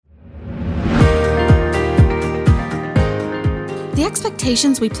The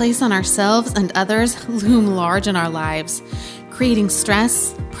expectations we place on ourselves and others loom large in our lives, creating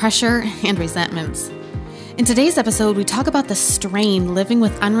stress, pressure, and resentments. In today's episode, we talk about the strain living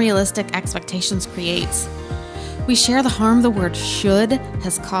with unrealistic expectations creates. We share the harm the word should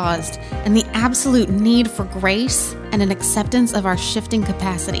has caused and the absolute need for grace and an acceptance of our shifting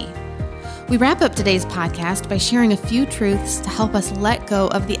capacity. We wrap up today's podcast by sharing a few truths to help us let go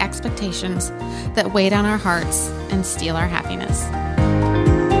of the expectations that weigh down our hearts and steal our happiness.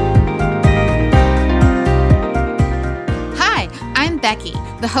 Hi, I'm Becky,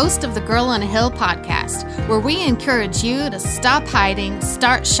 the host of the Girl on a Hill podcast, where we encourage you to stop hiding,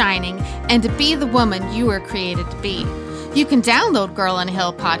 start shining, and to be the woman you were created to be. You can download Girl on a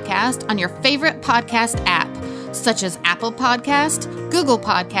Hill podcast on your favorite podcast app, such as Apple Podcast, Google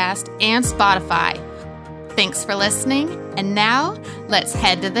Podcast, and Spotify. Thanks for listening, and now let's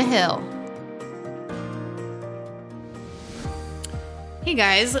head to the hill. Hey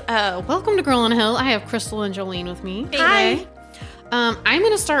guys, welcome to Girl on a Hill. I have Crystal and Jolene with me. Hey. Hi. I'm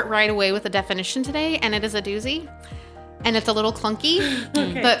going to start right away with a definition today, and it is a doozy, and it's a little clunky,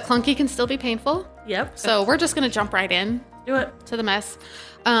 but clunky can still be painful. Yep. So we're just going to jump right in. Do it. To the mess.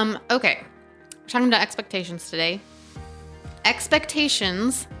 Okay. We're talking about expectations today.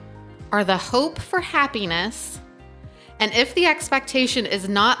 Expectations are the hope for happiness, and if the expectation is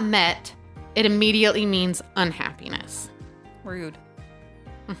not met, it immediately means unhappiness. Rude.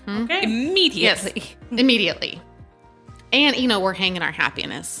 Mm-hmm. Okay. Immediately. Yes, immediately. And, you know, we're hanging our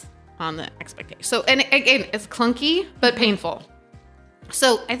happiness on the expectation. So, and again, it's clunky, but painful.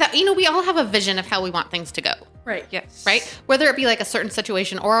 So I thought, you know, we all have a vision of how we want things to go. Right. Yes. Right? Whether it be like a certain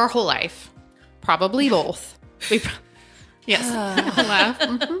situation or our whole life. Probably both. Yes. Laugh.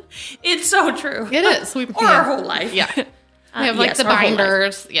 Mm-hmm. It's so true. It is. Or our whole life. Yeah. We have like yes, the our whole life.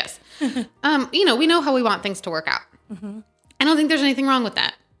 binders. Yes. You know, we know how we want things to work out. Mm-hmm. I don't think there's anything wrong with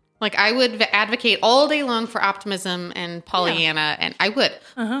that. Like, I would advocate all day long for optimism and Pollyanna, and I would.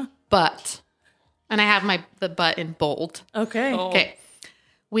 But, and I have the but in bold. Okay. Okay.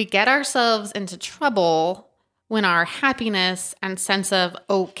 We get ourselves into trouble when our happiness and sense of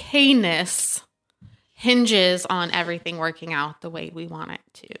okayness hinges on everything working out the way we want it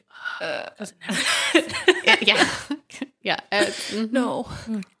to. Yeah. Yeah. No.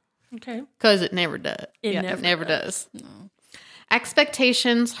 Okay. Because it never does. It never does. No.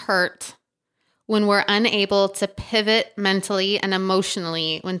 Expectations hurt when we're unable to pivot mentally and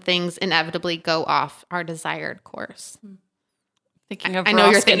emotionally when things inevitably go off our desired course. Thinking of I know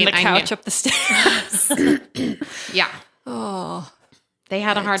Ross you're getting thinking, the I couch up the stairs. Yeah. Oh. They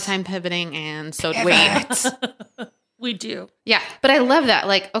had a hard time pivoting, and so did we. We do. Yeah, but I love that.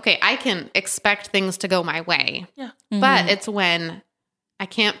 Like, okay, I can expect things to go my way, Yeah. but it's when I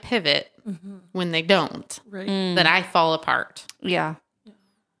can't pivot when they don't Right. that I fall apart. Yeah.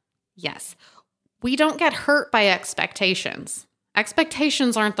 Yes. We don't get hurt by expectations.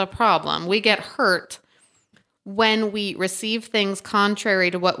 Expectations aren't the problem. We get hurt when we receive things contrary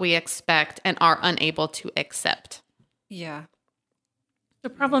to what we expect and are unable to accept. Yeah. The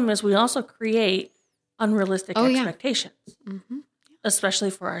problem is we also create unrealistic expectations, especially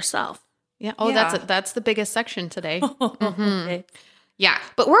for ourselves. Yeah. Oh, Yeah. that's the biggest section today. Okay. Yeah.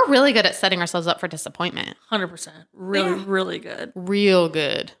 But we're really good at setting ourselves up for disappointment. 100%. Really, really good. Real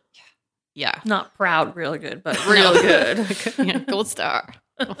good. Yeah. Not proud, really good, but real good. Yeah, gold star.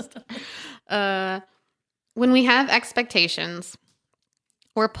 When we have expectations,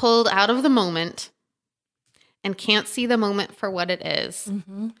 we're pulled out of the moment and can't see the moment for what it is.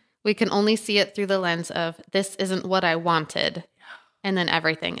 We can only see it through the lens of, this isn't what I wanted, and then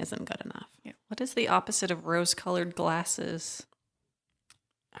everything isn't good enough. Yeah. What is the opposite of rose-colored glasses?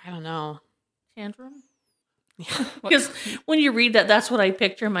 I don't know. Tantrum? Because when you read that, that's what I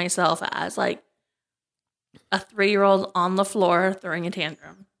picture myself as, like a 3-year-old on the floor throwing a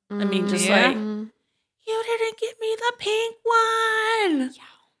tantrum. I mean, just like, you didn't give me the pink one. Yeah.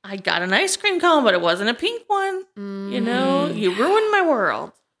 I got an ice cream cone, but it wasn't a pink one. You know, you ruined my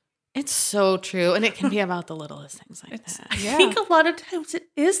world. It's so true. And it can be about the littlest things like that. I think a lot of times it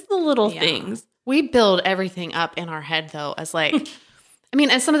is the little things. We build everything up in our head, though, as like, I mean,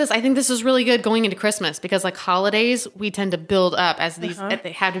 and some of this, I think this is really good going into Christmas because, like, holidays, we tend to build up as these,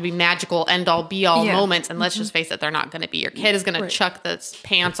 they have to be magical, end all, be all moments. And let's just face it, they're not going to be. Your kid is going to chuck the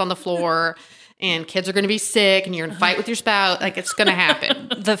pants on the floor, and kids are going to be sick, and you're going to fight with your spouse. Like, it's going to happen.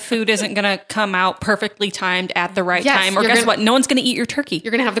 The food isn't going to come out perfectly timed at the right time. Or guess what? No one's going to eat your turkey.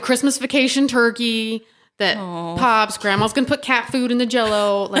 You're going to have the Christmas vacation turkey that pops. Grandma's going to put cat food in the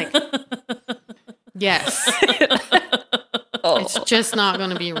Jell-O. Like, yes. It's just not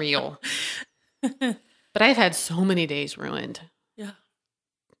going to be real. But I've had so many days ruined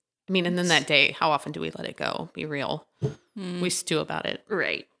I mean, and then that day, how often do we let it go? Be real. We stew about it.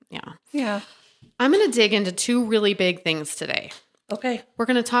 Right. Yeah. Yeah. I'm going to dig into 2 really big things today. Okay. We're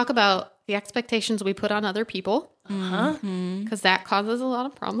going to talk about the expectations we put on other people, Uh-huh. because that causes a lot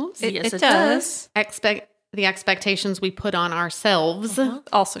of problems. Yes, it does. The expectations we put on ourselves,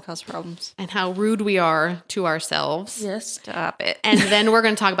 Also cause problems. and how rude we are to ourselves. Yes. Stop it. And then we're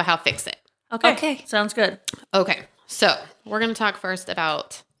going to talk about how to fix it. Okay. Okay. Sounds good. Okay. So we're going to talk first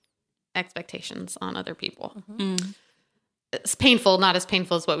about expectations on other people. It's painful, not as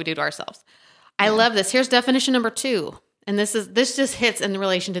painful as what we do to ourselves. I love this. Here's definition number 2. And this just hits in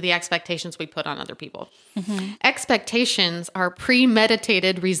relation to the expectations we put on other people. Expectations are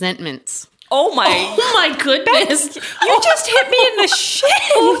premeditated resentments. Oh my. Oh my goodness. You just hit me in the shins.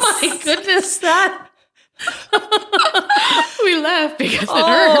 Oh my goodness. That. We laugh because it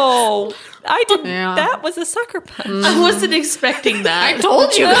hurts. Oh, I didn't. Yeah. That was a sucker punch. I wasn't expecting that. I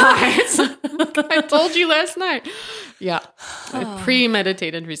told you guys. I told you last night. Yeah.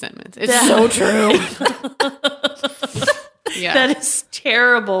 Premeditated resentments. It's so true. Yeah. That is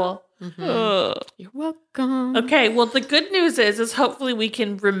terrible. You're welcome. Okay, well, the good news is hopefully we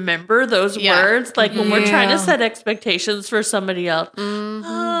can remember those Yeah. words. Like when we're trying to Yeah. set expectations for somebody else.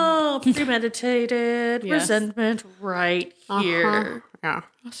 Oh, premeditated Yes. resentment right here. Yeah.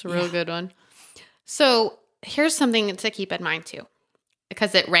 That's a real good one. So here's something to keep in mind too,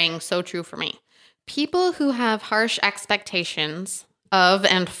 because it rang so true for me. People who have harsh expectations of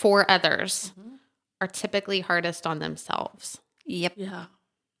and for others are typically hardest on themselves. Yep. Yeah.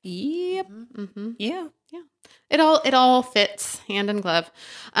 Yep. Mm-hmm. Yeah. It all fits hand in glove.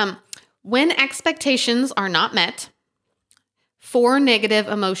 When expectations are not met, 4 negative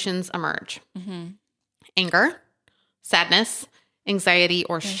emotions emerge: anger, sadness, anxiety,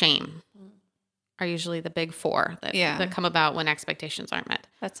 or shame are usually the big 4 that come about when expectations aren't met.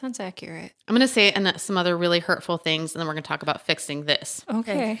 That sounds accurate. I'm going to say some other really hurtful things, and then we're going to talk about fixing this.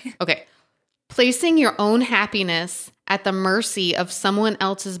 Okay. Okay. Placing your own happiness at the mercy of someone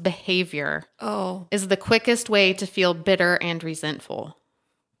else's behavior Oh, is the quickest way to feel bitter and resentful.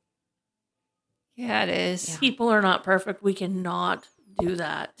 yeah, it is. People are not perfect. We cannot do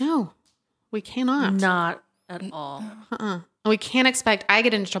that. No, we cannot. Not at all. And we can't expect, I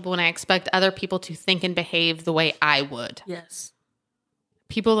get into trouble when I expect other people to think and behave the way I would. Yes.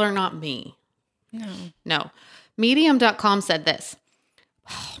 People are not me. No. No. Medium.com said this.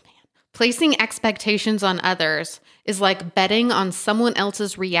 Oh, man. Placing expectations on others is like betting on someone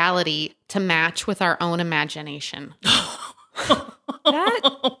else's reality to match with our own imagination. That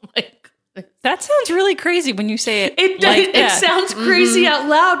Oh my goodness. that sounds really crazy when you say it. It sounds crazy out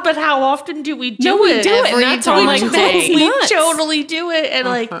loud, but how often do we do No, we it? do it. Every And that's all like darn that's day. We nuts. totally do it. And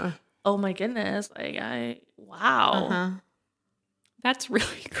Uh-huh. like, oh my goodness. Wow. Uh-huh. That's really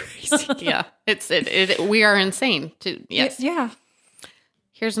crazy. Yeah. We are insane. Yes. Yeah.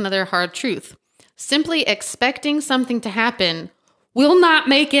 Here's another hard truth. Simply expecting something to happen will not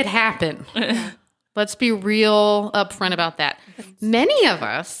make it happen. Let's be real upfront about that. Many of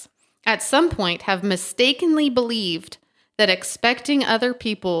us at some point have mistakenly believed that expecting other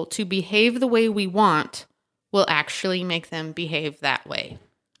people to behave the way we want will actually make them behave that way.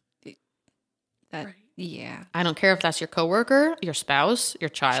 Yeah. I don't care if that's your coworker, your spouse, your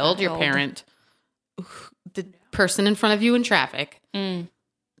child, your parent, the person in front of you in traffic.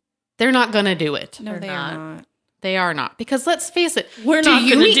 They're not going to do it. No, they are not. They are not. Because let's face it. We're not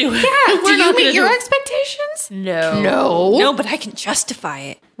you gonna meet- do it. Yeah. We're Do not you gonna meet your do it. expectations? No. No. No, but I can justify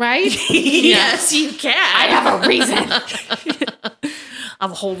it. Right? Yes, you can. I have a reason. I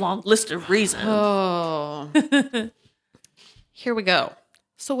have a whole long list of reasons. Oh. Here we go.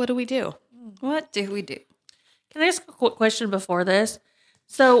 So what do we do? What do we do? Can I ask a quick question before this?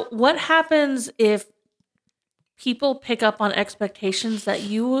 So, what happens if people pick up on expectations that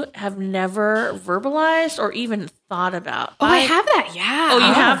you have never verbalized or even thought about? Oh, I have that. Yeah. Oh,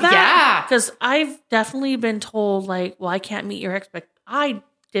 you have that? Yeah. Because I've definitely been told, like, well, I can't meet your I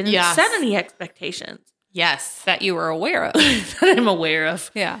didn't Yes. set any expectations Yes. That you were aware of. that I'm aware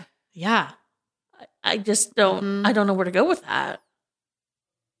of. Yeah. Yeah. I just don't, I don't know where to go with that.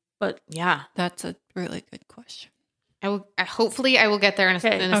 But Yeah. That's a really good question. Hopefully I will get there in a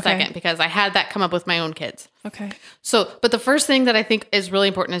Okay. second, because I had that come up with my own kids. Okay. So, but the first thing that I think is really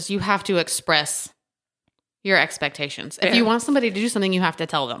important is you have to express your expectations. If you want somebody to do something, you have to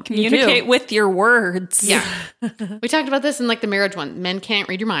tell them. Communicate with your words. Yeah. We talked about this in like the marriage one. Men can't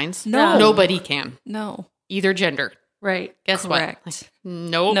read your minds. No. Nobody can. No. Either gender. right. Guess Correct. what?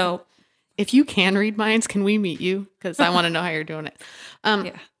 Nope. No. If you can read minds, can we meet you? Because I want to know how you're doing it.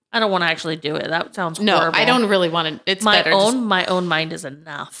 Yeah. I don't want to actually do it. That sounds No, horrible. I don't really want to. It's my better. my own mind is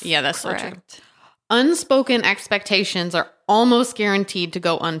enough. Yeah, that's so true. Correct. Unspoken expectations are almost guaranteed to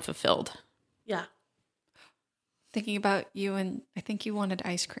go unfulfilled. Yeah. Thinking about you, and I think you wanted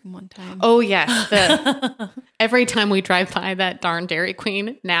ice cream one time. Oh, yes. Every time we drive by that darn Dairy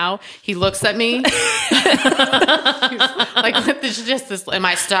Queen, now he looks at me. Like, this is just this. Am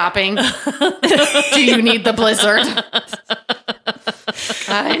I stopping? Do you need the blizzard?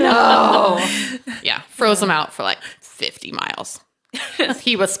 I know. Yeah, froze him out for like 50 miles.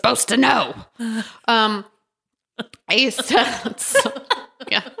 He was supposed to know. I used to.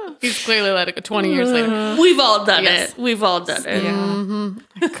 Yeah, he's clearly let it go 20 years later. We've all done Yes. it. We've all done it. Yeah.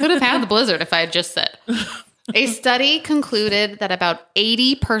 I could have had the blizzard if I had just said. A study concluded that about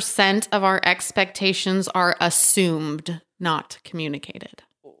 80% of our expectations are assumed, not communicated.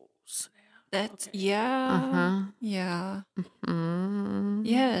 That's yeah. Yeah.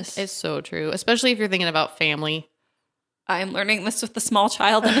 Yes. It's so true, especially if you're thinking about family. I am learning this with a small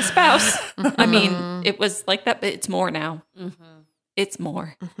child and a spouse. I mean, it was like that, but it's more now. It's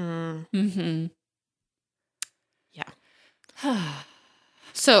more. Yeah.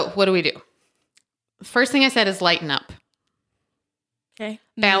 So what do we do? First thing I said is lighten up. Okay.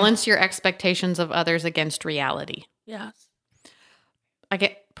 Balance your expectations of others against reality. Yes. I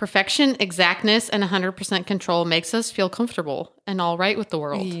get perfection, exactness, and 100% control makes us feel comfortable and all right with the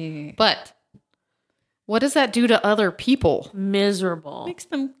world. Yeah. But what does that do to other people? Miserable. Makes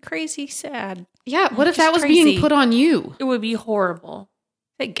them crazy sad. Yeah, what if that was crazy. being put on you? It would be horrible.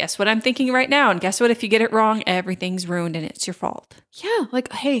 Hey, guess what I'm thinking right now? And guess what? If you get it wrong, everything's ruined and it's your fault. Yeah,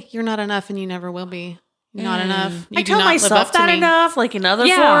 like, hey, you're not enough and you never will be. You're not enough. You I do tell not live myself up to that me. enough, like in other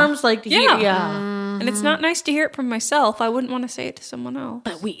Yeah. forms, like to hear, Yeah. yeah. And it's not nice to hear it from myself. I wouldn't want to say it to someone else.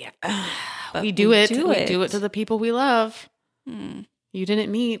 But we But do it. do We it. do it to the people we love. You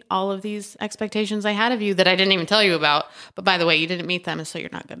didn't meet all of these expectations I had of you that I didn't even tell you about. But by the way, you didn't meet them, and so you're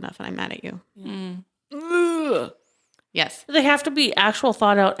not good enough, and I'm mad at you. Ugh. Yes. They have to be actual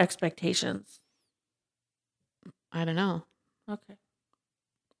thought out expectations. I don't know. Okay.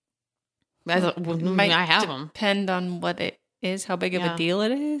 I Might have them. depend on what it is, how big of Yeah. a deal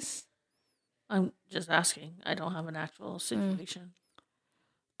it is. I'm just asking. I don't have an actual situation.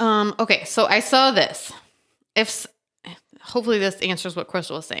 Okay, so I saw this. Hopefully this answers what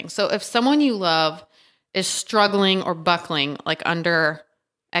Crystal was saying. So if someone you love is struggling or buckling, like under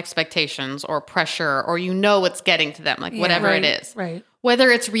expectations or pressure, or you know it's getting to them, like whatever Right, it is, Right. whether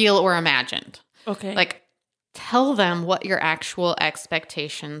it's real or imagined, Okay. like tell them what your actual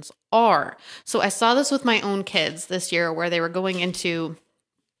expectations are. So I saw this with my own kids this year where they were going into,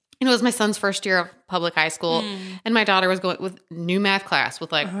 it was my son's first year of public high school, and my daughter was going with new math class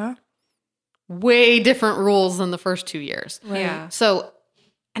with like way different rules than the first 2 years. Right. Yeah. So,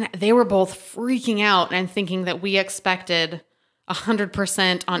 and they were both freaking out and thinking that we expected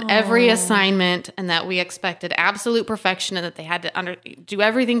 100% on every assignment and that we expected absolute perfection and that they had to do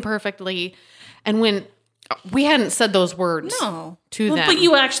everything perfectly. And when we hadn't said those words to them. But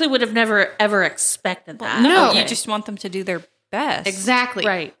you actually would have never, ever expected that. No. You just want them to do their best. Exactly.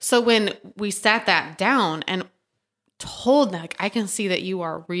 Right. So when we sat that down and told them, like, I can see that you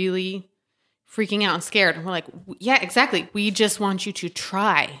are really freaking out and scared. And we're like, yeah, exactly. We just want you to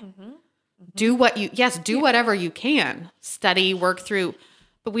try. Do what do whatever you can. Study, work through.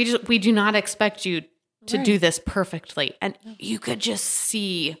 But we do not expect you to do this perfectly. And you could just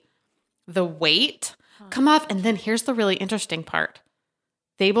see the weight come off. And then here's the really interesting part.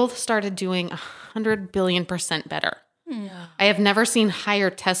 They both started doing 100 billion% better. Yeah. I have never seen higher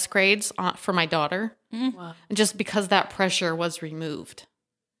test grades for my daughter, Wow. just because that pressure was removed.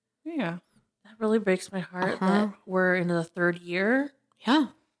 Yeah. That really breaks my heart that we're in the third year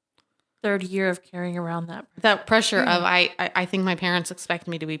of carrying around that. Pressure of I think my parents expect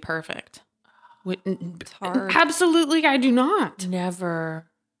me to be perfect. It's hard. Absolutely, I do not. Never.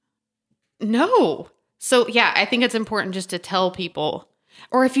 No. So yeah, I think it's important just to tell people,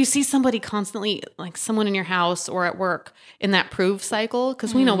 or if you see somebody constantly, like someone in your house or at work, in that prove cycle,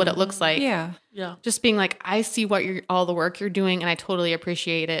 because we know what it looks like. Yeah. Yeah. Just being like, I see all the work you're doing, and I totally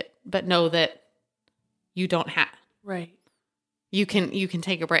appreciate it, but know that you don't have. Right. You can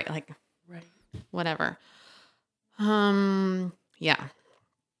take a break, like Right. whatever. Yeah.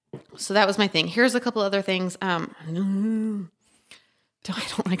 So that was my thing. Here's a couple other things. I don't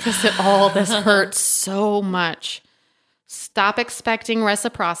like this at all. This hurts so much. Stop expecting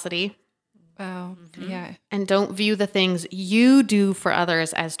reciprocity Wow. Yeah. and don't view the things you do for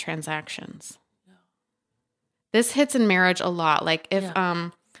others as transactions. This hits in marriage a lot. Like if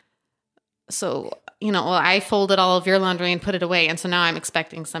so well, I folded all of your laundry and put it away. And so now I'm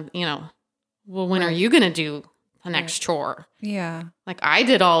expecting well, when are you going to do the next chore? Yeah. Like, I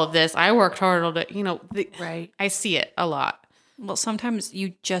did all of this. I worked hard all day. Right. I see it a lot. Well, sometimes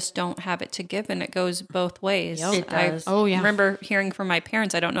you just don't have it to give, and it goes both ways. Yep. It does. Oh, yeah. I remember hearing from my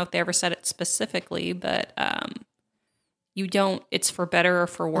parents, I don't know if they ever said it specifically, but you don't, it's for better or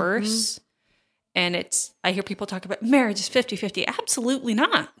for worse. And I hear people talk about marriage is 50-50. Absolutely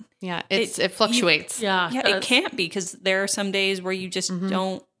not. Yeah, it fluctuates. Yeah. It can't be, because there are some days where you just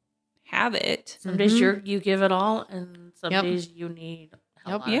don't have it. Some days you give it all, and some days you need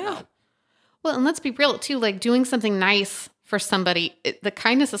help. Yeah. Well, and let's be real too. Like, doing something nice for somebody, the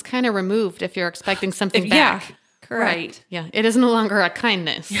kindness is kind of removed if you're expecting something back. Yeah, correct. Yeah, it is no longer a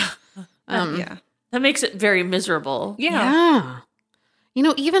kindness. Yeah. Yeah. That makes it very miserable. Yeah.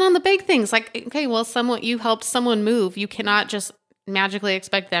 Even on the big things, like, okay, well, you helped someone move. You cannot just magically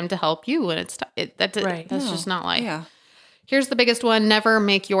expect them to help you. And that's just not life. Yeah. Here's the biggest one. Never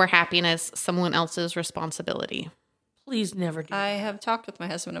make your happiness someone else's responsibility. Please never do I have talked with my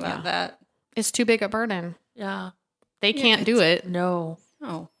husband about that. It's too big a burden. Yeah. They can't do it. No.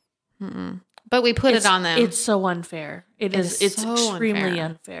 Oh. But we put it on them. It's so unfair. It's so extremely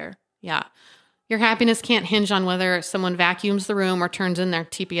unfair. Yeah. Your happiness can't hinge on whether someone vacuums the room or turns in their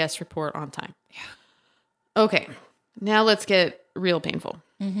TPS report on time. Yeah. Okay. Now let's get real painful.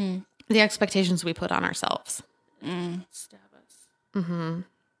 The expectations we put on ourselves. Stab us.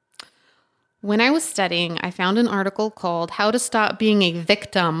 When I was studying, I found an article called How to Stop Being a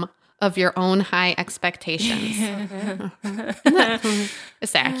Victim of Your Own High Expectations.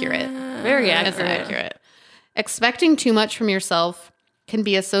 It's accurate. Very accurate. It's accurate. Expecting too much from yourself can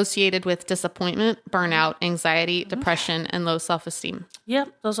be associated with disappointment, burnout, anxiety, depression, and low self-esteem. Yep.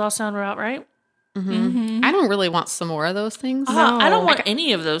 Those all sound about right. I don't really want some more of those things. I don't want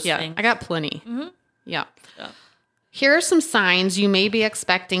any of those Yeah, things. I got plenty. Yeah. Here are some signs you may be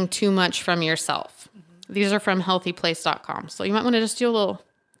expecting too much from yourself. These are from healthyplace.com. So you might want to just do a little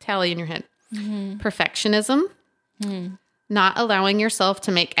tally in your head. Perfectionism, not allowing yourself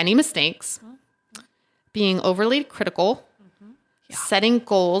to make any mistakes, being overly critical, setting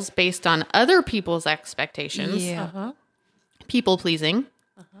goals based on other people's expectations, people pleasing,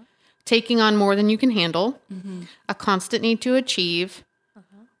 taking on more than you can handle, a constant need to achieve,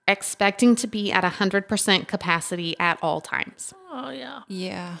 expecting to be at 100% capacity at all times. Oh, yeah.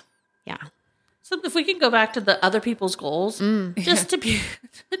 Yeah. Yeah. So if we can go back to the other people's goals, just to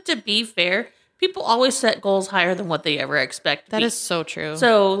be fair, people always set goals higher than what they ever expect. That is so true.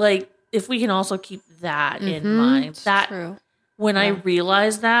 So, like, if we can also keep that in mind, that True. when I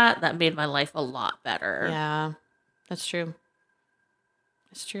realized that made my life a lot better. Yeah, that's true.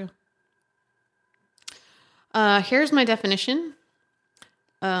 It's true. Here's my definition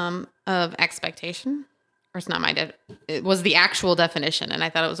of expectation. Or it's not it was the actual definition, and I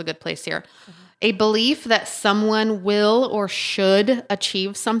thought it was a good place here. A belief that someone will or should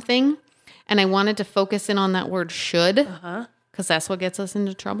achieve something. And I wanted to focus in on that word should, because that's what gets us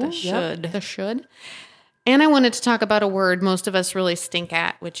into trouble. The should. And I wanted to talk about a word most of us really stink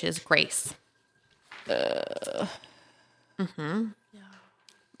at, which is grace. We're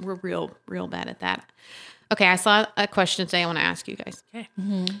real bad at that. Okay, I saw a question today I want to ask you guys. Okay.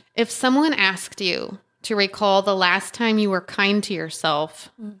 If someone asked you to recall the last time you were kind to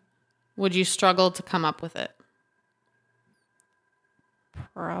yourself, would you struggle to come up with it?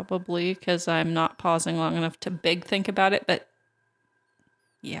 Probably, because I'm not pausing long enough to think about it, but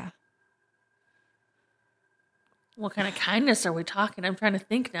yeah. What kind of kindness are we talking? I'm trying to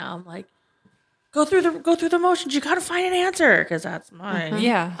think now. I'm like, go through the motions. You got to find an answer, because that's my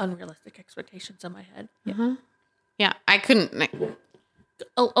unrealistic expectations in my head. Yeah, I couldn't.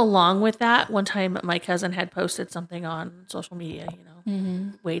 Along with that, one time my cousin had posted something on social media,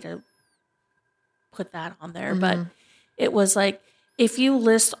 way to put that on there. But it was like, if you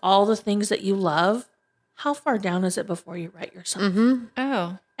list all the things that you love, how far down is it before you write yourself?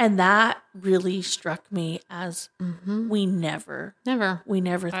 Oh. And that really struck me as we never think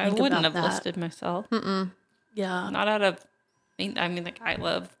I wouldn't about have that. listed myself. Yeah. Not out of, I mean, like, I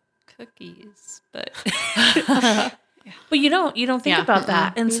love cookies, but But you don't think about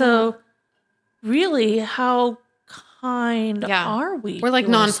that. And so really, how kind are we? We're like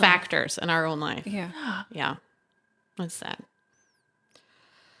to ourselves? non-factors in our own life. yeah. Yeah. That's sad.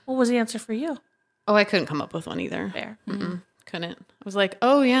 What was the answer for you? Oh, I couldn't come up with one either. Fair. Couldn't. I was like,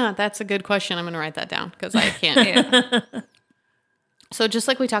 oh yeah, that's a good question. I'm going to write that down because I can't. So just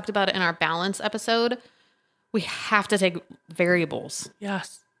like we talked about it in our balance episode, we have to take variables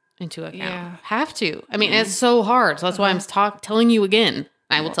Yes. into account. Yeah. Have to. I mean, it's so hard. So that's why I'm telling you again.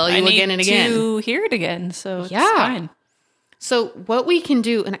 I will tell you again and again. To hear it again, so it's Yeah. fine. So what we can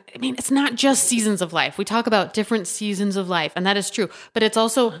do, and I mean, it's not just seasons of life. We talk about different seasons of life, and that is true. But it's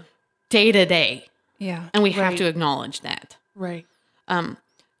also day to day, Yeah. and we have to acknowledge that. Right.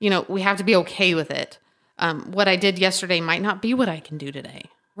 We have to be okay with it. What I did yesterday might not be what I can do today.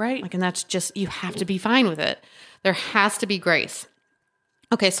 Right. Like, and that's just, you have to be fine with it. There has to be grace.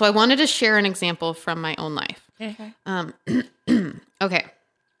 Okay, so I wanted to share an example from my own life. Okay. Okay.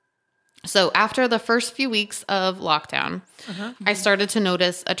 So after the first few weeks of lockdown, I started to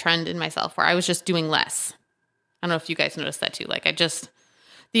notice a trend in myself where I was just doing less. I don't know if you guys noticed that too. Like,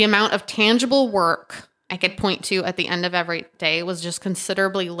 the amount of tangible work I could point to at the end of every day was just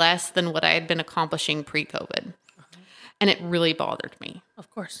considerably less than what I had been accomplishing pre-COVID. And it really bothered me. Of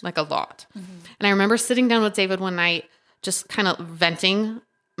course. Like, a lot. And I remember sitting down with David one night, just kind of venting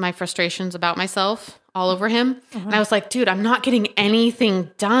my frustrations about myself all over him. And I was like, dude, I'm not getting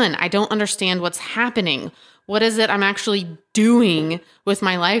anything done. I don't understand what's happening. What is it I'm actually doing with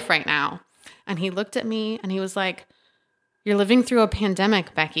my life right now? And he looked at me and he was like, you're living through a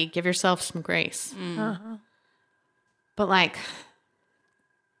pandemic, Becky. Give yourself some grace. But like,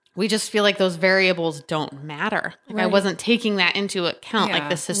 we just feel like those variables don't matter. Like, I wasn't taking that into account, like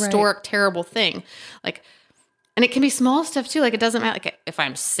this historic, terrible thing. Like, and it can be small stuff too. Like, it doesn't matter. Like, if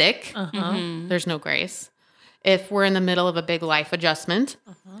I'm sick, there's no grace. If we're in the middle of a big life adjustment,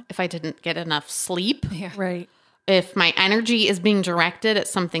 if I didn't get enough sleep, Right. if my energy is being directed at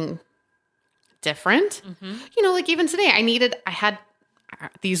something different, like even today, my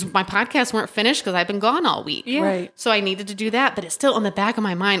podcasts weren't finished because I've been gone all week. Right. So I needed to do that, but it's still on the back of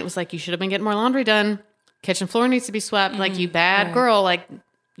my mind. It was like, you should have been getting more laundry done. Kitchen floor needs to be swept. Like, you bad girl. Like,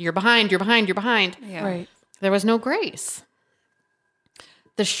 you're behind. Yeah. Right. There was no grace.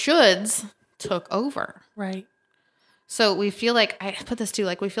 The shoulds took over. Right. So we feel like, I put this too,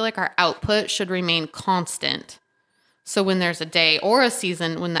 like, we feel like our output should remain constant. So when there's a day or a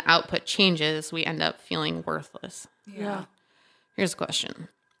season when the output changes, we end up feeling worthless. Yeah. Here's a question.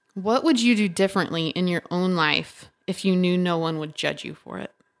 What would you do differently in your own life if you knew no one would judge you for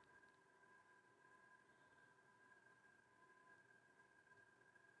it?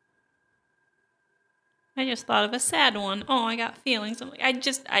 I just thought of a sad one. Oh, I got feelings. I'm like,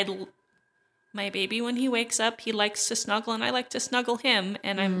 my baby, when he wakes up, he likes to snuggle, and I like to snuggle him.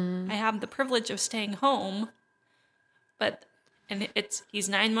 And I have the privilege of staying home, he's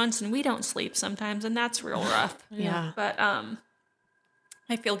 9 months, and we don't sleep sometimes, and that's real rough. Yeah. But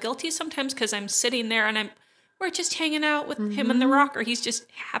I feel guilty sometimes because I'm sitting there and we're just hanging out with him in the rocker. He's just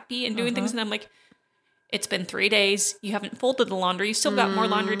happy and doing things, and I'm like, it's been 3 days. You haven't folded the laundry. You still got more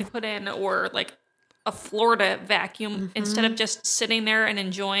laundry to put in, or like a floor to vacuum, instead of just sitting there and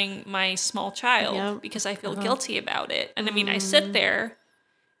enjoying my small child because I feel guilty about it. And I mean, I sit there,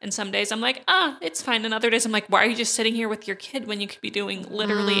 and some days I'm like, it's fine. And other days I'm like, why are you just sitting here with your kid when you could be doing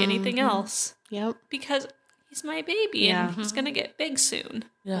literally anything else? Yep. Because he's my baby and he's going to get big soon.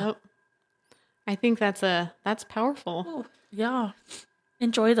 Yeah. Yep. I think that's powerful. Oh, yeah.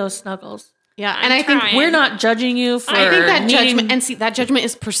 Enjoy those snuggles. Yeah. I'm And I think trying. We're not judging you for I think that needing- judgment, and see, that judgment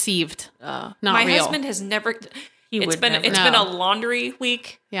is perceived, not My real. husband has never. would It's been No. a laundry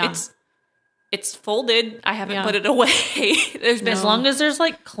week. Yeah. It's folded. I haven't put it away. There's been As long as there's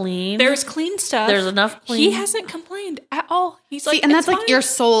like clean. there's clean stuff. There's enough clean. He hasn't complained at all. He's like, See, and that's "It's like fine." your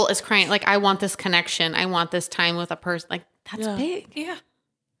soul is crying. Like, I want this connection. I want this time with a person. Like, that's big. Yeah.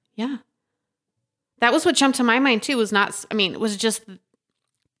 Yeah. That was what jumped to my mind too, it was just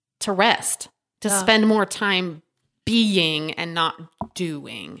to rest, to spend more time being and not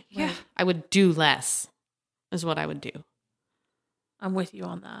doing. Yeah. I would do less is what I would do. I'm with you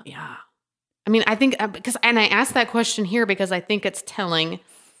on that. Yeah. I mean, I think and I asked that question here because I think it's telling,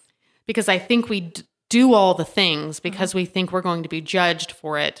 because I think we do all the things because we think we're going to be judged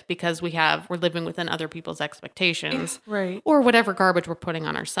for it because we're living within other people's expectations Right. or whatever garbage we're putting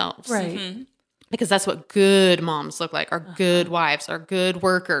on ourselves. Right. Because that's what good moms look like, or good wives, or good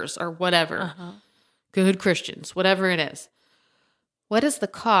workers, or whatever. Good Christians, whatever it is. What is the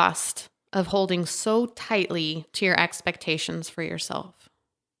cost of holding so tightly to your expectations for yourself?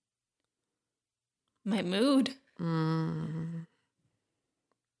 My mood.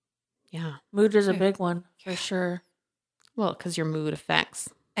 Yeah. Mood is a big one for sure. Well, because your mood affects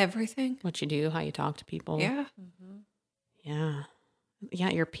Everything. what you do, how you talk to people. Yeah. Yeah. Yeah,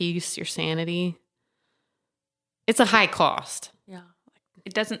 your peace, your sanity. It's a high cost. Yeah.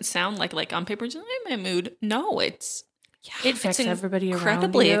 It doesn't sound like on paper, just my mood. No, It affects everybody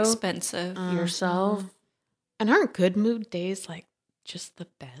incredibly around you, expensive. yourself. And aren't good mood days like just the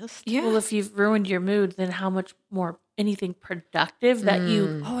best. Yeah. Well, if you've ruined your mood, then how much more anything productive that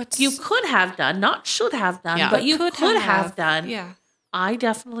you could have done, not should have done, but you could have done. Yeah. I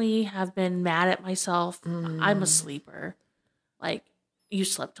definitely have been mad at myself. I'm a sleeper. Like, you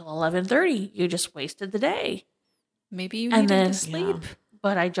slept till 11:30. You just wasted the day. Maybe you needed to sleep.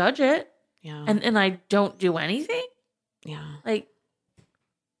 But I judge it. Yeah. And I don't do anything. Yeah. Like,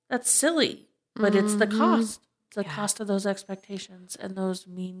 that's silly. But it's the cost. It's the cost of those expectations and those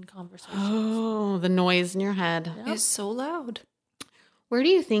mean conversations. Oh, the noise in your head. Yep. Is so loud. Where do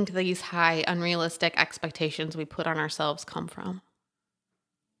you think these high, unrealistic expectations we put on ourselves come from?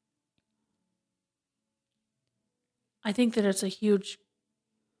 I think that it's a huge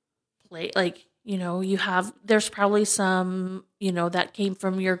play. Like, there's probably some, that came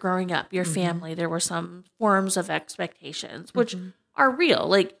from your growing up, your family. There were some forms of expectations, which are real.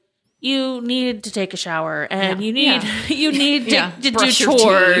 Like, you need to take a shower and you need to do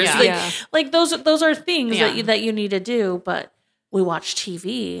chores. Like those are things that you need to do. But we watch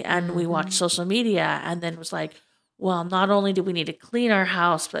TV and we watch social media, and then it was like, well, not only do we need to clean our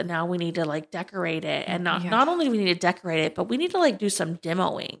house, but now we need to like decorate it. And not only do we need to decorate it, but we need to like do some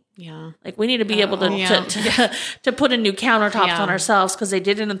demoing. Yeah. Like we need to be able to put in new countertops on ourselves, because they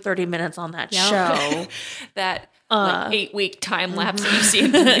did it in 30 minutes on that show. That 8-week time lapse that you see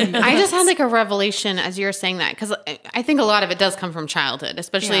in the news. I just had like a revelation as you were saying that, because I think a lot of it does come from childhood,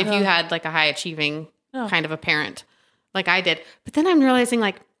 especially if you had like a high achieving kind of a parent like I did. But then I'm realizing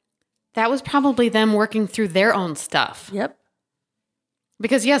like, that was probably them working through their own stuff. Yep.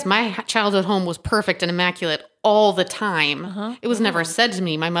 Because yes, my childhood home was perfect and immaculate all the time. It was never said to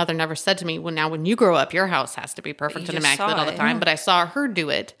me. My mother never said to me, well, now when you grow up, your house has to be perfect and immaculate all the time. But I saw her do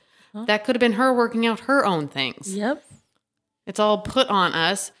it. That could have been her working out her own things. Yep. It's all put on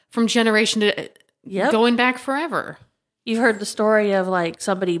us from generation to going back forever. You've heard the story of like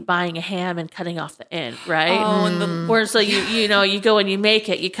somebody buying a ham and cutting off the end, right? Oh, and where so you go and you make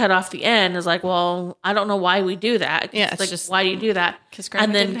it, you cut off the end. It's like, well, I don't know why we do that. Yeah, it's like, just why do you do that?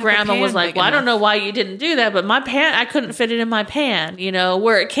 And then Grandma was like, well, I don't know why you didn't do that, but my pan, I couldn't fit it in my pan.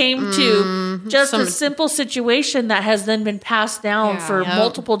 Where it came to just a simple situation that has then been passed down for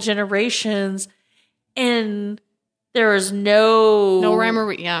multiple generations, and there is no rhyme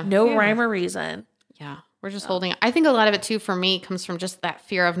or reason. Yeah. We're just holding. I think a lot of it too for me comes from just that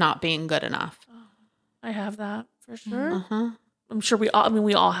fear of not being good enough. I have that for sure. I'm sure we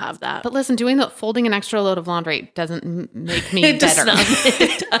all have that. But listen, folding an extra load of laundry doesn't make me better.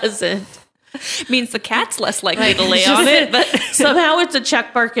 It doesn't. Means the cat's less likely to lay on it, but somehow it's a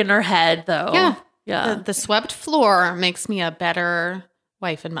check mark in her head, though. Yeah. The swept floor makes me a better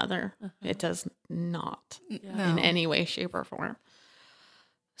wife and mother. It does not in any way, shape, or form.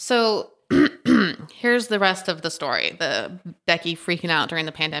 So here's the rest of the story. The Becky freaking out during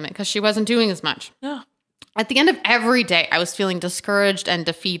the pandemic because she wasn't doing as much. Yeah. At the end of every day, I was feeling discouraged and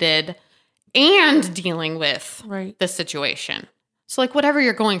defeated and dealing with the situation. So like whatever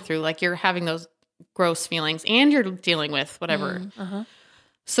you're going through, like you're having those gross feelings and you're dealing with whatever.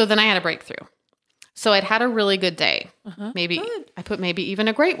 So then I had a breakthrough. So I'd had a really good day. Maybe even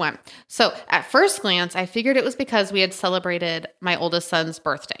a great one. So at first glance, I figured it was because we had celebrated my oldest son's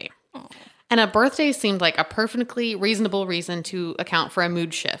birthday. And a birthday seemed like a perfectly reasonable reason to account for a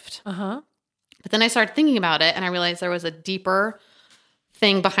mood shift. But then I started thinking about it and I realized there was a deeper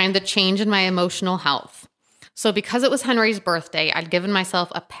thing behind the change in my emotional health. So because it was Henry's birthday, I'd given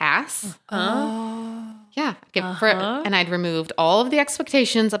myself a pass. Yeah. And I'd removed all of the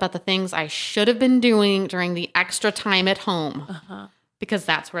expectations about the things I should have been doing during the extra time at home. Because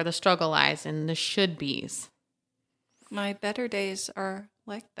that's where the struggle lies, in the should-be's. My better days are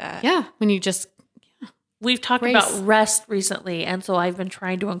like that. Yeah. When you just... We've talked about rest recently, and so I've been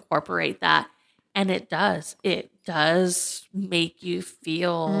trying to incorporate that. And it does. It does make you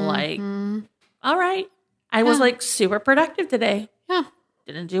feel like, all right, I was like super productive today. Yeah.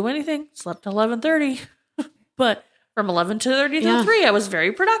 Didn't do anything. Slept till 11:30. But from 11:30 till 3, I was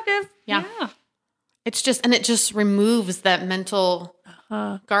very productive. Yeah. It just removes that mental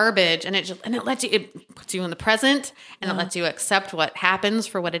garbage, and it puts you in the present, and it lets you accept what happens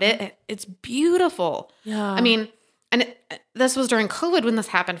for what it is. It's beautiful. Yeah. I mean, this was during COVID when this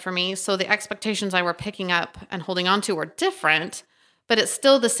happened for me. So the expectations I were picking up and holding on to were different, but it's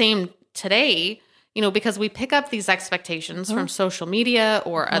still the same today, because we pick up these expectations from social media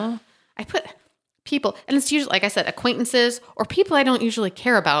or I put people, and it's usually, like I said, acquaintances or people I don't usually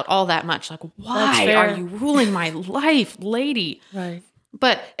care about all that much. Like, why are you ruling my life, lady? Right.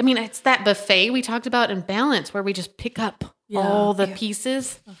 But I mean, it's that buffet we talked about in Balance where we just pick up all the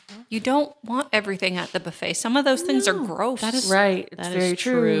pieces. You don't want everything at the buffet. Some of those things are gross. That is Right. It's That very is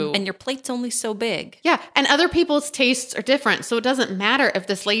true. and your plate's only so big. Yeah, and other people's tastes are different, so it doesn't matter if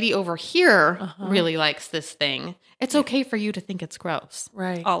this lady over here really likes this thing. It's okay for you to think it's gross.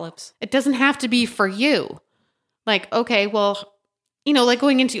 Right. Olives. It doesn't have to be for you. Like, okay, well, like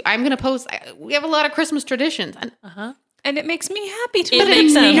going into, I'm going to post, we have a lot of Christmas traditions. And And it makes me happy to It put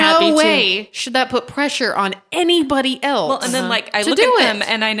makes them. me happy, no too. way should that put pressure on anybody else. Well, and then I To look do at them it.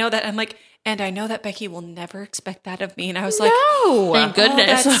 and I know that I'm like, and I know that Becky will never expect that of me. And I was like, no. Thank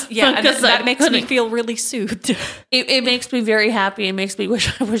goodness. yeah, and 'Cause that I makes me couldn't- feel really soothed. It makes me very happy. It makes me wish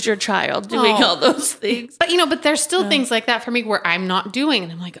I was your child doing Oh. all those things. But but there's still things like that for me where I'm not doing,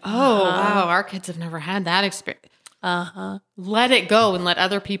 and I'm like, oh wow, our kids have never had that experience. Let it go and let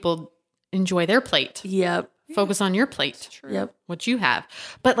other people enjoy their plate. Yep. Focus on your plate. Yep. What you have.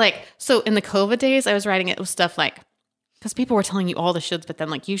 But so in the COVID days, I was writing it with stuff like, because people were telling you all the shoulds, but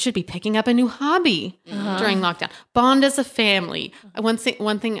then you should be picking up a new hobby during lockdown. Bond as a family. One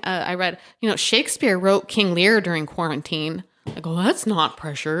thing I read, Shakespeare wrote King Lear during quarantine. I go, that's not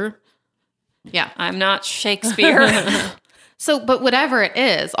pressure. Yeah. I'm not Shakespeare. So, but whatever it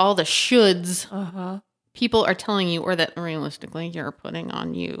is, all the shoulds people are telling you, or that realistically you're putting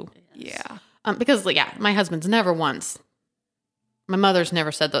on you. yeah. Because my husband's never once. My mother's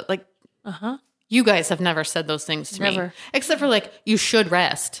never said that. You guys have never said those things to me. Never. Except for you should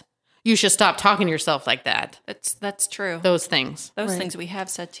rest. You should stop talking to yourself like that. That's true. Those things. Those Right. things we have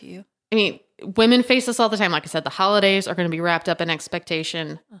said to you. I mean, women face this all the time. Like I said, the holidays are going to be wrapped up in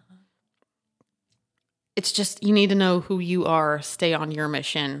expectation. It's just, you need to know who you are. Stay on your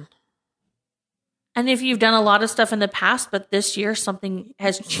mission. And if you've done a lot of stuff in the past, but this year something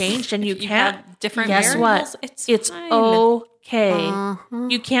has changed and you You can't, have different guess variables, what? it's fine. okay.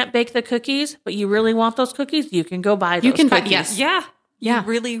 You can't bake the cookies, but you really want those cookies, you can go buy those You can buy- cookies. yes. Yeah. Yeah. You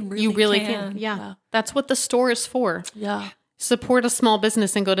really, You really can. Yeah. That's what the store is for. Yeah. Support a small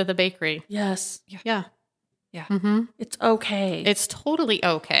business and go to the bakery. Yes. Yeah. Yeah. Mm-hmm. It's okay. It's totally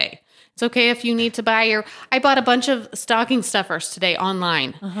okay. It's okay if you need to buy I bought a bunch of stocking stuffers today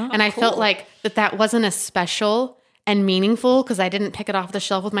online. And I felt like that wasn't as special and meaningful because I didn't pick it off the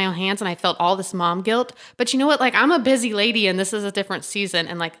shelf with my own hands and I felt all this mom guilt. But you know what? I'm a busy lady and this is a different season.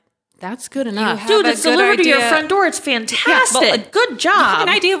 And that's good enough. have Dude, a it's good delivered to your idea. front door. It's fantastic. well, Good You have job.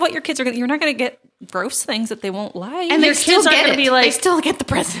 an idea of what your kids are going to, you're not going to get gross things that they won't like. And Your they still kids aren't get gonna it. be like- they still get the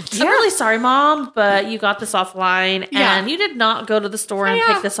present. I'm really sorry, Mom, but you got this offline Yeah. and you did not go to the store and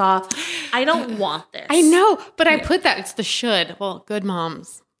Yeah. pick this off. I don't want this. I know, but I put that. It's the should. Well, good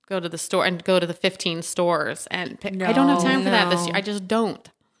moms go to the store and go to the 15 stores and pick. I don't have time for that this year. I just don't.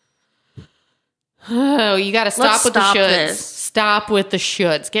 Oh, you got to stop Let's with stop the shoulds. this. Stop with the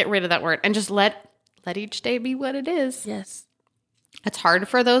shoulds. Get rid of that word and just let each day be what it is. Yes. It's hard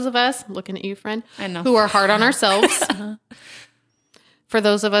for those of us, looking at you, friend, I know. who are hard on ourselves. For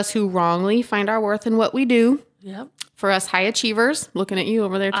those of us who wrongly find our worth in what we do. Yep. For us high achievers, looking at you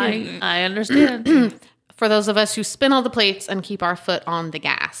over there too. I understand. For those of us who spin all the plates and keep our foot on the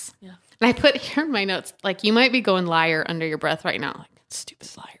gas. Yeah. And I put here in my notes, you might be going liar under your breath right now. Stupid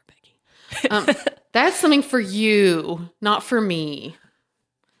liar, Becky. That's something for you, not for me.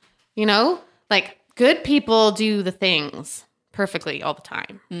 Good people do the things perfectly all the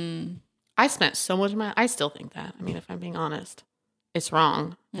time. I spent so much of I still think that. I mean, if I'm being honest, it's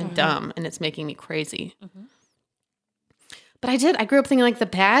wrong and dumb and it's making me crazy. But I grew up thinking the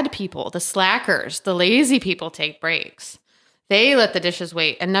bad people, the slackers, the lazy people take breaks. They let the dishes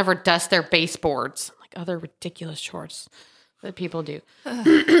wait and never dust their baseboards like other ridiculous chores that people do.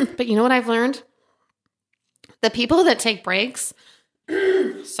 But you know what I've learned? The people that take breaks,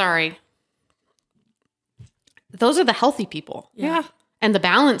 sorry, those are the healthy people. Yeah. And the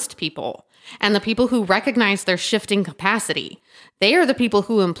balanced people. And the people who recognize their shifting capacity. They are the people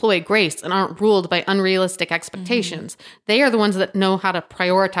who employ grace and aren't ruled by unrealistic expectations. They are the ones that know how to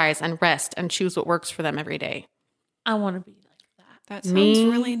prioritize and rest and choose what works for them every day. I want to be like that. That sounds Me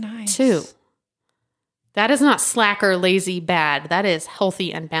really nice. too. That is not slacker, lazy, bad. That is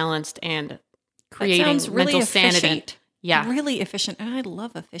healthy and balanced and creating That sounds really mental efficient. sanity. Yeah. Really efficient. And I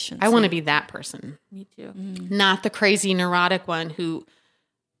love efficiency. I want to be that person. Me too. Not the crazy neurotic one who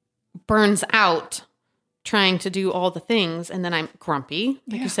burns out trying to do all the things and then I'm grumpy.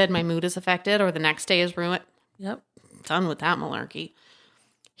 Like you said, my mood is affected or the next day is ruined. Yep. Done with that malarkey.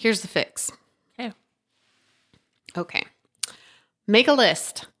 Here's the fix. Okay. Make a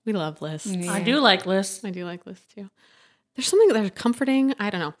list. We love lists. I do like lists. I do like lists too. There's something that's comforting. I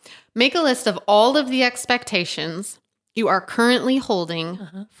don't know. Make a list of all of the expectations you are currently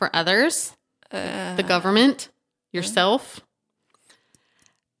holding for others, the government, yourself.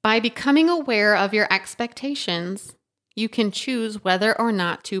 By becoming aware of your expectations, you can choose whether or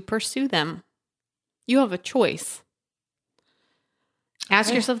not to pursue them. You have a choice.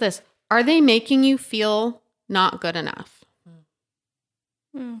 Ask yourself this. Are they making you feel not good enough?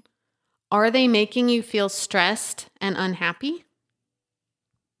 Are they making you feel stressed and unhappy?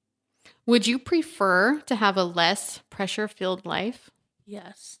 Would you prefer to have a less pressure-filled life?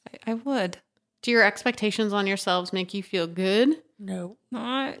 Yes. I would. Do your expectations on yourselves make you feel good? No.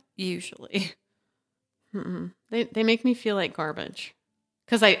 Not usually. Mm-mm. They make me feel like garbage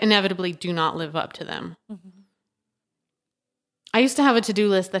because I inevitably do not live up to them. Mm-hmm. I used to have a to-do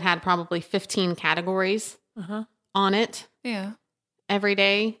list that had probably 15 categories on it Yeah. every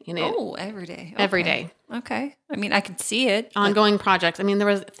day. Every day. Every Okay. day. Okay. I mean, I could see it. Ongoing projects. I mean, there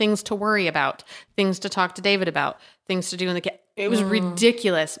was things to worry about, things to talk to David about, things to do in the It was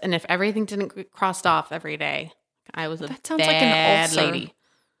ridiculous. And if everything didn't get crossed off every day, I was That sounds like an ulcer. lady.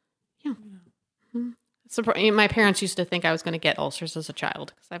 Yeah. My parents used to think I was going to get ulcers as a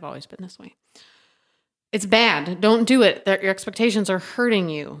child because I've always been this way. It's bad. Don't do it. Your expectations are hurting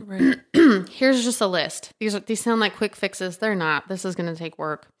you. Right. Here's just a list. These sound like quick fixes. They're not. This is going to take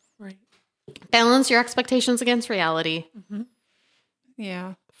work. Right. Balance your expectations against reality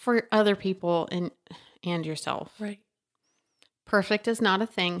Yeah. for other people and yourself. Right. Perfect is not a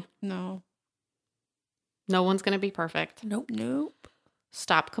thing. No. No one's going to be perfect. Nope.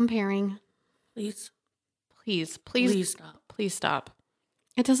 Stop comparing. Please. Please Stop. Please stop.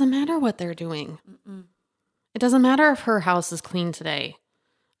 It doesn't matter what they're doing. It doesn't matter if her house is clean today.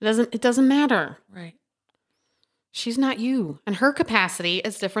 It doesn't matter. Right. She's not you. And her capacity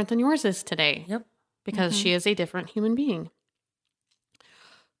is different than yours is today. Yep. Because she is a different human being.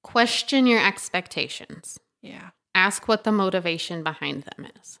 Question your expectations. Yeah. Ask what the motivation behind them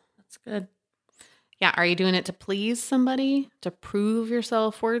is. That's good. Yeah, are you doing it to please somebody? To prove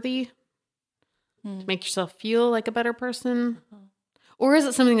yourself worthy? To make yourself feel like a better person? Or is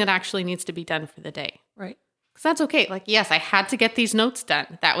it something that actually needs to be done for the day? Right. Because that's okay. Like, yes, I had to get these notes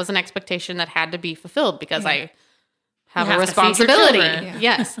done. That was an expectation that had to be fulfilled because I have a have to feed your responsibility. children. Yeah.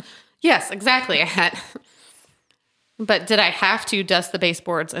 Yes. Yes, exactly. I had. But did I have to dust the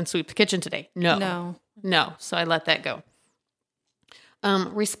baseboards and sweep the kitchen today? No. So I let that go.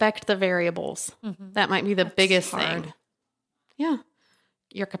 Respect the variables. That might be the biggest thing. Yeah.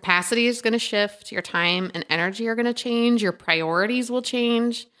 Your capacity is going to shift. Your time and energy are going to change. Your priorities will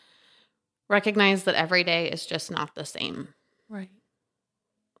change. Recognize that every day is just not the same. Right.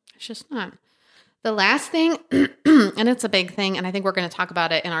 It's just not. The last thing, and it's a big thing, and I think we're going to talk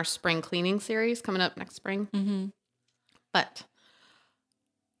about it in our spring cleaning series coming up next spring. Mm-hmm. But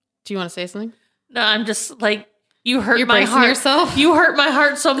do you want to say something? No, I'm just like, you hurt You're my bracing heart. yourself? You hurt my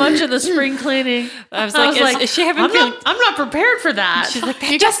heart so much in the spring cleaning. I was like, is she having I'm not prepared for that. She's like,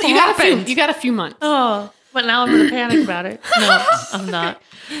 that You just happened. got a few months. Oh, but now I'm going to panic about it. No, I'm not.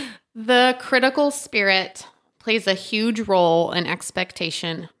 The critical spirit plays a huge role in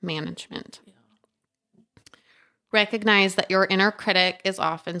expectation management. Recognize that your inner critic is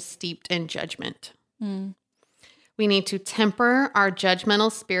often steeped in judgment. We need to temper our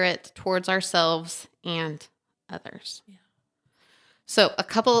judgmental spirit towards ourselves and others. So a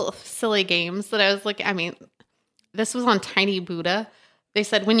couple of silly games that I was looking, this was on Tiny Buddha. They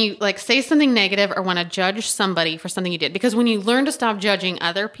said when you say something negative or want to judge somebody for something you did, because when you learn to stop judging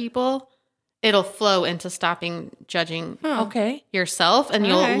other people, it'll flow into stopping judging Okay. yourself, and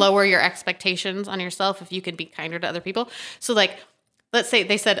you'll Okay. lower your expectations on yourself if you can be kinder to other people. So let's say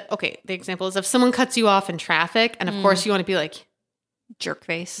they said, okay, the example is if someone cuts you off in traffic, and of course you want to be like, Jerk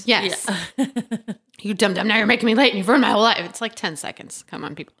face. yes, Yeah. you dumb, now you're making me late and you've ruined my whole life. It's like 10 seconds. Come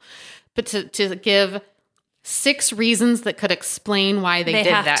on, people. But to give 6 reasons that could explain why they did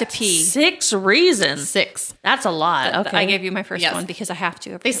have that. to pee. 6 reasons. 6. That's a lot. Okay. I gave you my first Yes. one because I have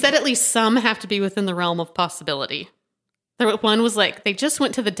to. They said at least some have to be within the realm of possibility. One was they just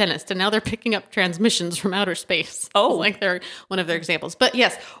went to the dentist and now they're picking up transmissions from outer space. Oh. They're one of their examples. But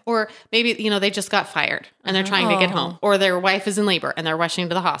yes, or maybe, they just got fired and they're trying to get home. Or their wife is in labor and they're rushing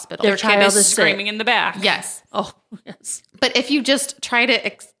to the hospital. Their Kid child is is screaming sick. in the back. Yes. Oh, yes. But if you just try to,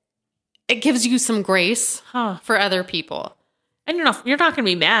 it gives you some grace Huh. for other people. And you're not going to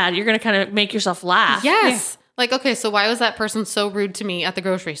be mad. You're going to kind of make yourself laugh. Yes. Okay, so why was that person so rude to me at the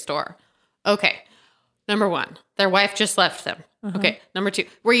grocery store? Okay. Number 1, their wife just left them. Okay. Number 2,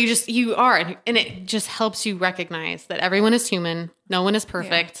 where you are, and it just helps you recognize that everyone is human, no one is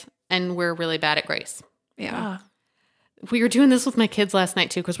perfect, and we're really bad at grace. Yeah. Ah, We were doing this with my kids last night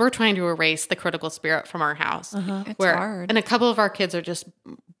too, because we're trying to erase the critical spirit from our house. It's Where, hard. and a couple of our kids are just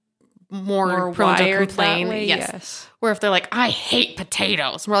more prone to wired complain. that way, Yes. yes. Where if they're like, I hate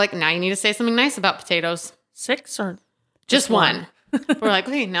potatoes. We're like, now you need to say something nice about potatoes. 6 or Just one. We're like,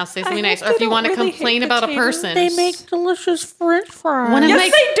 okay, now say something nice. Or if you don't want to really complain hate about a potatoes. person. they make delicious French fries. One of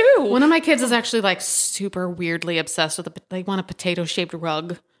Yes, they do. One of my kids is actually like super weirdly obsessed with they want a potato shaped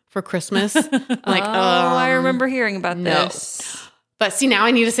rug for Christmas. I'm like, I remember hearing about no. this. But see, now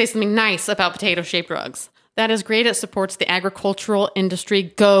I need to say something nice about potato shaped rugs. That is great. It supports the agricultural industry.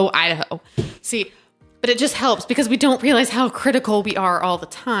 Go Idaho. See, but it just helps because we don't realize how critical we are all the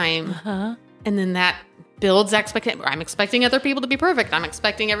time. And then that builds expectation. I'm expecting other people to be perfect. I'm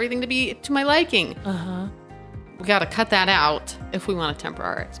expecting everything to be to my liking. We got to cut that out if we want to temper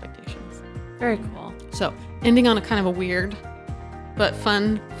our expectations. Very cool. So, ending on a kind of a weird but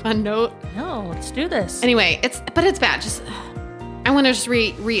fun note. No, let's do this. Anyway, it's bad. Just I want to just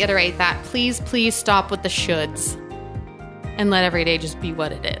reiterate that. Please stop with the shoulds and let every day just be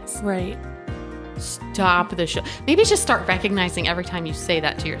what it is. Right. Stop the should. Maybe just start recognizing every time you say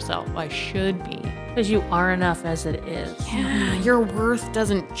that to yourself. I should be. Because you are enough as it is. Yeah, your worth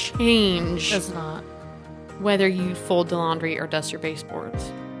doesn't change. Does not. Whether you fold the laundry or dust your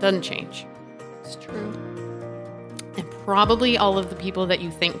baseboards. Doesn't change. It's true. And probably all of the people that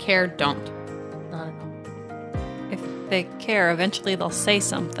you think care don't. Not at all. If they care, eventually they'll say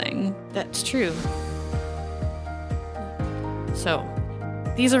something. That's true. So,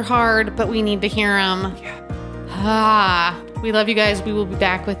 these are hard, but we need to hear them. We love you guys. We will be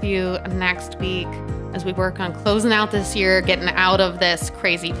back with you next week as we work on closing out this year, getting out of this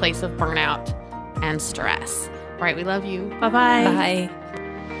crazy place of burnout and stress. All right, we love you. Bye-bye. Bye.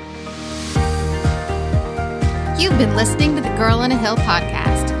 You've been listening to the Girl on a Hill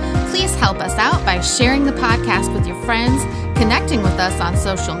podcast. Please help us out by sharing the podcast with your friends, connecting with us on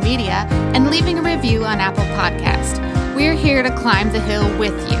social media, and leaving a review on Apple Podcast. We're here to climb the hill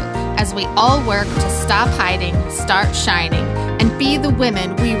with you as we all work to stop hiding, start shining, and be the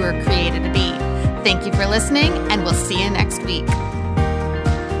women we were created to be. Thank you for listening, and we'll see you next week.